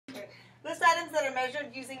List items that are measured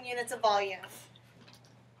using units of volume.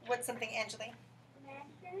 What's something, Angeli?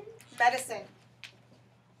 Medicine.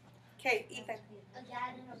 Okay, Ethan. A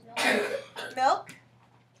gallon of milk.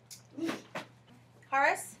 Milk.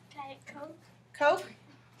 Horace? Coke. Coke?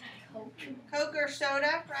 Coke or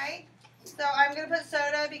soda, right? So I'm going to put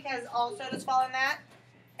soda because all sodas fall in that.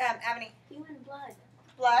 Ebony? Human blood.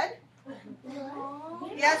 Blood?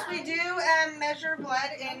 No. Yes, we do measure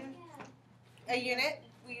blood in a unit.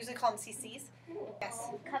 We usually call them cc's. Yes.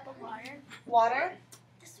 A cup of water. Water?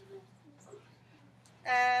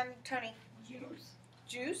 Tony?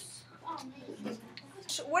 Juice?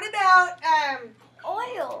 What about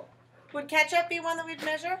Oil. would ketchup be one that we'd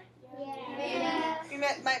measure? Yeah. We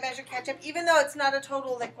might measure ketchup, even though it's not a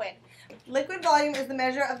total liquid. Liquid volume is the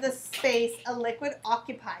measure of the space a liquid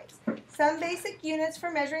occupies. Some basic units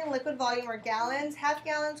for measuring liquid volume are gallons, half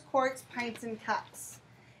gallons, quarts, pints, and cups.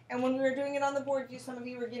 And when we were doing it on the board, some of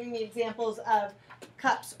you were giving me examples of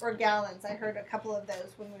cups or gallons. I heard a couple of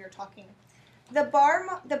those when we were talking. The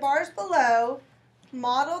bars below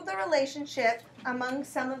modeled the relationship among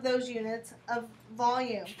some of those units of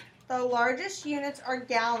volume. The largest units are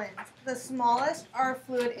gallons. The smallest are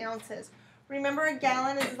fluid ounces. Remember, a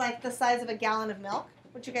gallon is like the size of a gallon of milk,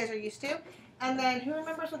 which you guys are used to. And then who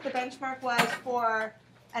remembers what the benchmark was for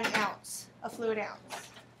an ounce, a fluid ounce?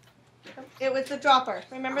 It was the dropper.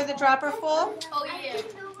 Remember the dropper full? Oh yeah.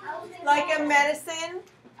 Like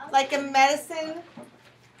a medicine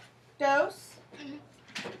dose.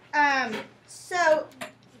 So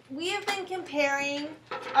we have been comparing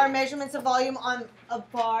our measurements of volume on a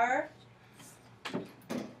bar.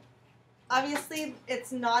 Obviously,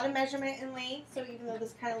 it's not a measurement in length, so even though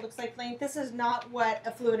this kind of looks like length, this is not what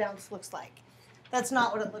a fluid ounce looks like. That's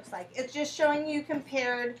not what it looks like. It's just showing you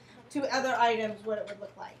compared to other items what it would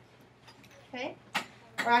look like. Okay?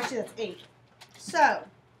 Or actually, that's 8. So,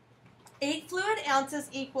 8 fluid ounces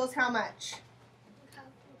equals how much?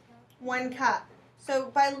 1 cup.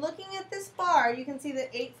 So, by looking at this bar, you can see that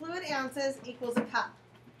 8 fluid ounces equals a cup.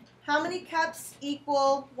 How many cups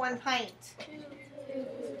equal 1 pint?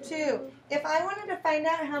 2. If I wanted to find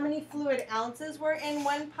out how many fluid ounces were in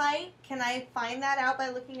 1 pint, can I find that out by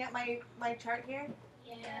looking at my chart here?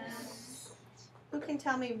 Yes. Who can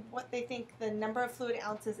tell me what they think the number of fluid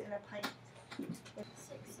ounces in a pint?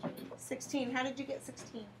 16. How did you get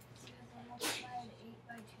 16?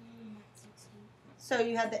 So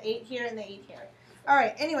you had the 8 here and the 8 here. All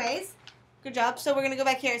right, anyways, good job. So we're going to go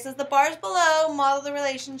back here. It says the bars below model the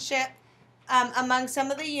relationship among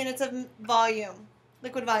some of the units of volume,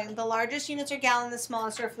 liquid volume. The largest units are gallon, the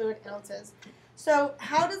smallest are fluid ounces. So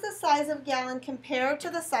how does the size of a gallon compare to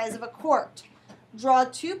the size of a quart? Draw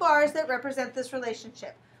 2 bars that represent this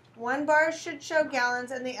relationship. One bar should show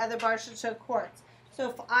gallons and the other bar should show quarts.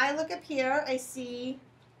 So if I look up here, I see,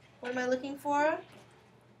 what am I looking for?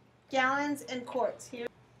 Gallons and quarts.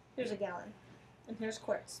 Here's a gallon, and here's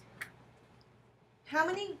quarts. How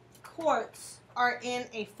many quarts are in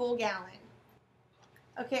a full gallon?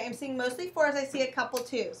 Okay, I'm seeing mostly 4s. I see a couple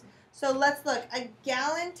 2s. So let's look. A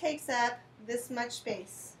gallon takes up this much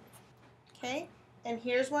space. Okay, and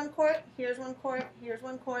here's 1 quart, here's 1 quart, here's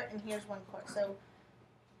 1 quart, and here's 1 quart. So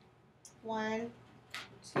 1,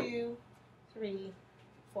 2, 3,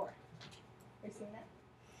 4. Are you seeing that?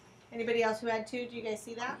 Anybody else who had 2? Do you guys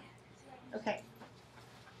see that? Okay.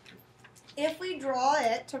 If we draw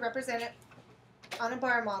it to represent it on a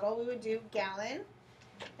bar model, we would do gallon,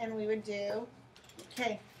 and we would do,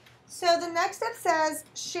 okay. So the next step says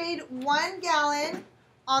shade 1 gallon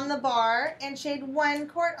on the bar and shade 1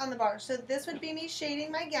 quart on the bar. So this would be me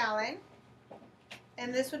shading my gallon,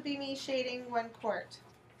 and this would be me shading 1 quart.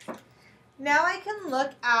 Now I can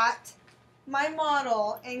look at my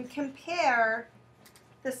model and compare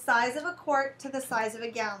the size of a quart to the size of a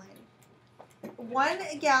gallon.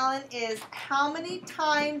 1 gallon is how many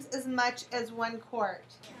times as much as 1 quart?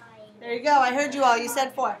 There you go. I heard you all. You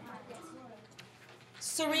said 4.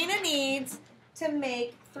 Serena needs to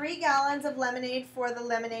make 3 gallons of lemonade for the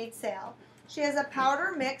lemonade sale. She has a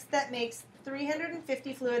powder mix that makes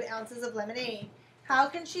 350 fluid ounces of lemonade. How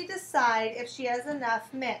can she decide if she has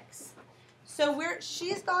enough mix? So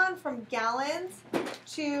she's gone from gallons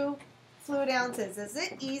to fluid ounces. Is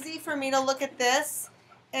it easy for me to look at this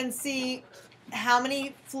and see how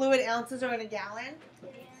many fluid ounces are in a gallon?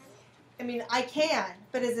 I mean, I can,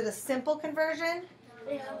 but is it a simple conversion?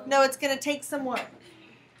 No, it's going to take some work.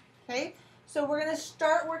 Okay, so we're going to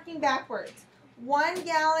start working backwards. 1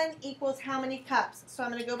 gallon equals how many cups? So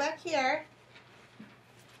I'm going to go back here,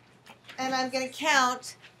 and I'm going to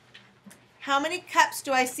count how many cups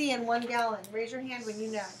do I see in 1 gallon. Raise your hand when you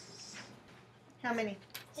know. How many?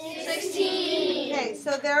 16. Okay,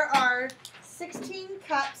 so there are 16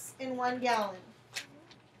 cups in 1 gallon.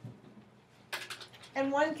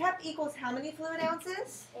 And 1 cup equals how many fluid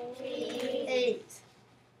ounces? 8.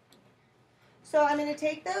 So I'm going to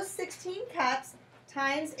take those 16 cups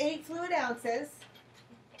times 8 fluid ounces.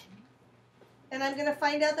 And I'm going to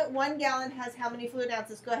find out that 1 gallon has how many fluid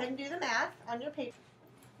ounces. Go ahead and do the math on your paper.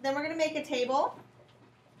 Then we're going to make a table.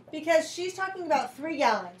 Because she's talking about 3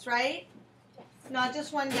 gallons, right? Not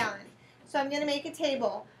just 1 gallon. So I'm going to make a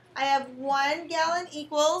table. I have 1 gallon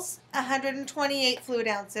equals 128 fluid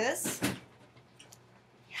ounces.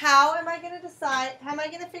 How am I going to decide, how am I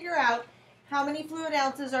going to figure out how many fluid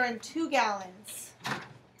ounces are in 2 gallons?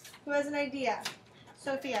 Who has an idea?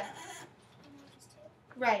 Sophia.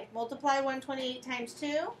 Right. Multiply 128 times 2.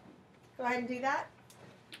 Go ahead and do that.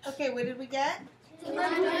 Okay, what did we get?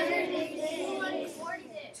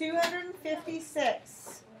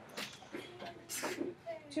 256.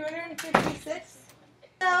 256.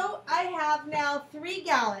 So I have now 3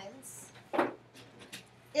 gallons.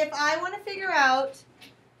 If I want to figure out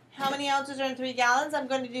how many ounces are in 3 gallons, I'm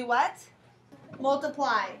going to do what?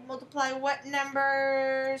 Multiply. Multiply what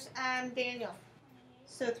numbers, Daniel?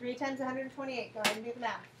 So 3 times 128. Go ahead and do the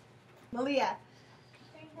math. Malia.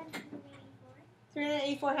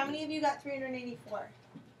 384. How many of you got 384?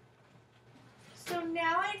 So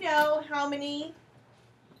now I know how many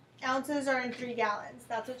ounces are in 3 gallons.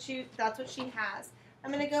 That's what she has.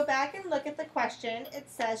 I'm going to go back and look at the question. It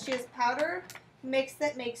says she has powder mix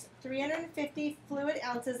that makes 350 fluid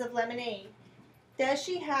ounces of lemonade. Does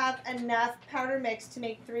she have enough powder mix to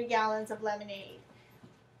make 3 gallons of lemonade?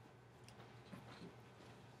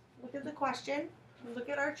 Look at the question. Look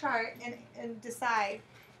at our chart and decide.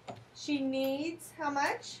 She needs how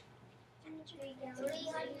much?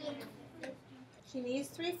 350. She needs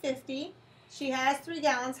 350. She has 3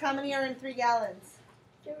 gallons. How many are in 3 gallons?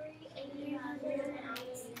 384.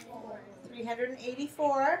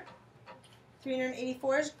 384.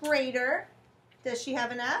 384 is greater. Does she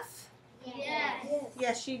have enough? Yes.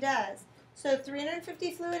 Yes, she does. So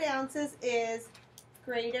 350 fluid ounces is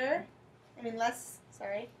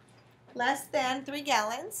less than 3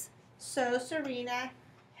 gallons. So Serena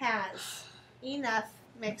has enough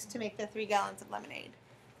mix to make the 3 gallons of lemonade.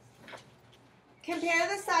 Compare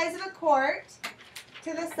the size of a quart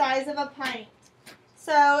to the size of a pint.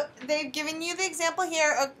 So they've given you the example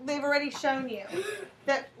here. They've already shown you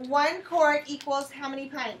that 1 quart equals how many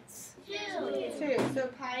pints? 2. So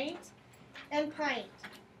pint and pint.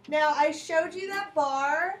 Now I showed you that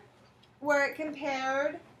bar where it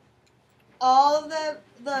compared all the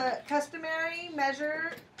customary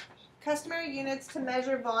units to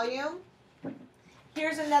measure volume.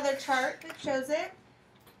 Here's another chart that shows it.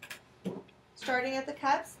 Starting at the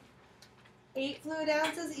cups. 8 fluid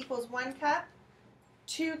ounces equals 1 cup.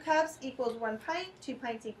 2 cups equals 1 pint. 2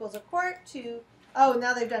 pints equals a quart.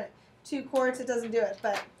 Now they've done it. 2 quarts, it doesn't do it,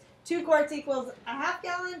 but 2 quarts equals a half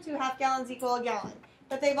gallon. 2 half gallons equal a gallon.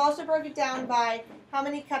 But they've also broken it down by how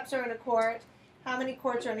many cups are in a quart, how many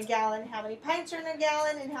quarts are in a gallon, how many pints are in a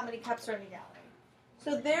gallon, and how many cups are in a gallon.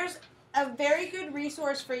 So there's a very good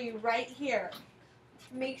resource for you right here.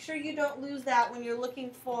 Make sure you don't lose that when you're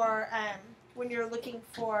looking for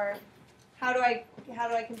how do I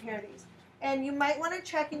compare these. And you might want to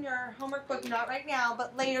check in your homework book, not right now,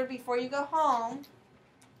 but later before you go home.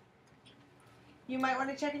 You might want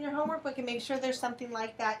to check in your homework book and make sure there's something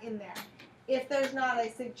like that in there. If there's not, I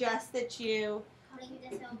suggest that you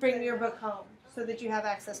bring your book home so that you have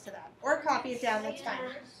access to that. Or copy it down, that's fine.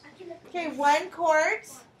 Okay, 1 quart.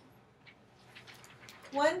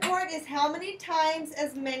 1 quart is how many times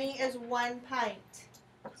as many as 1 pint?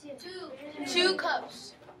 2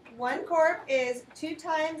 cups. 1 quart is 2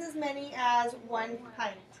 times as many as 1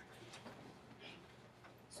 pint.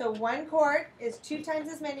 So 1 quart is 2 times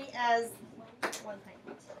as many as 1 pint.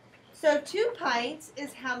 So 2 pints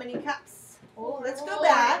is how many cups? Oh, let's go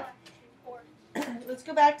back. Let's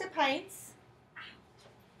go back to pints.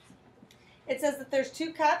 It says that there's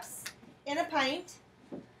 2 cups in a pint.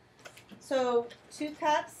 So 2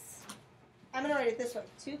 cups, I'm going to write it this way.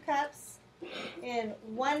 2 cups in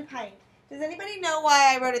 1 pint. Does anybody know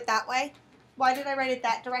why I wrote it that way? Why did I write it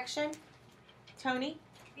that direction? Tony?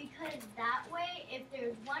 Because that way, if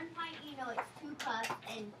there's 1 pint, you know it's 2 cups,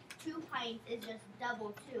 and 2 pints is just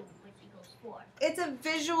double 2, which equals 4. It's a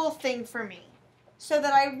visual thing for me, so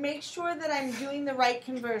that I make sure that I'm doing the right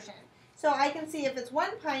conversion. So I can see if it's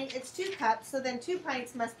 1 pint, it's 2 cups, so then 2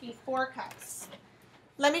 pints must be 4 cups.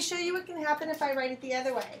 Let me show you what can happen if I write it the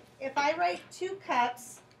other way. If I write 2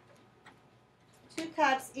 cups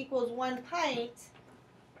equals 1 pint,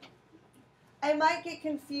 I might get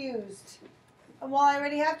confused. Well, I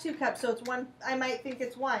already have 2 cups, so it's 1. I might think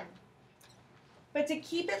it's 1. But to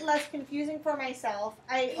keep it less confusing for myself,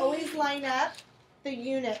 I always line up the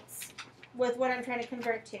units with what I'm trying to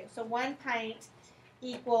convert to. So 1 pint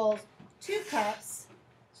equals 2 cups.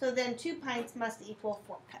 So then 2 pints must equal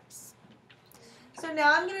 4 cups. So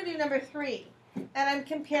now I'm going to do number 3. And I'm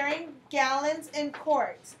comparing gallons and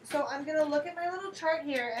quarts. So I'm going to look at my little chart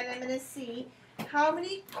here and I'm going to see how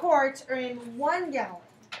many quarts are in 1 gallon.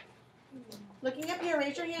 Looking up here,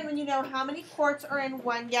 raise your hand when you know how many quarts are in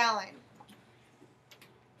 1 gallon.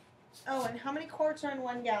 Oh, and how many quarts are in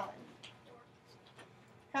 1 gallon?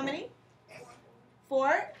 How many?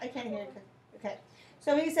 4? I can't hear you. Okay.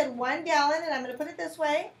 So he said 1 gallon, and I'm going to put it this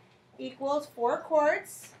way, equals 4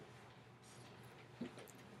 quarts.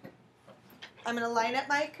 I'm going to line up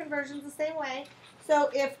my conversions the same way.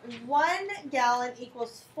 So if 1 gallon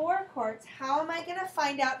equals 4 quarts, how am I going to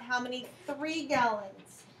find out how many 3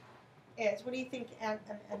 gallons is? What do you think,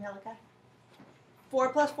 Angelica? 4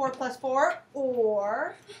 plus 4 plus 4,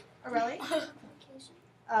 or, Aurelie?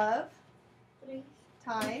 Of 3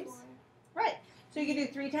 times. 4. Right. So you can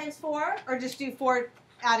do 3 times 4, or just do 4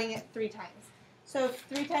 adding it 3 times. So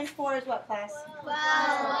 3 times 4 is what, class?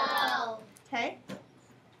 12. Okay.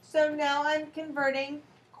 So now I'm converting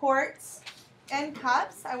quarts and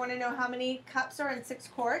cups. I want to know how many cups are in 6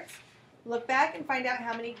 quarts. Look back and find out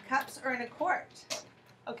how many cups are in a quart.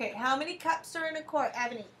 Okay, how many cups are in a quart,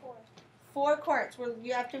 Ebony? 4. 4 quarts.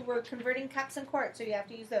 We're converting cups and quarts, so you have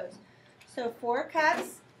to use those. So 4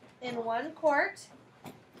 cups in 1 quart.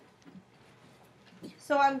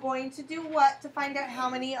 So I'm going to do what to find out how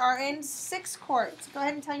many are in 6 quarts? Go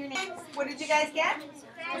ahead and tell your names. What did you guys get?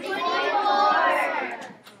 24.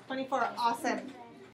 24. Awesome.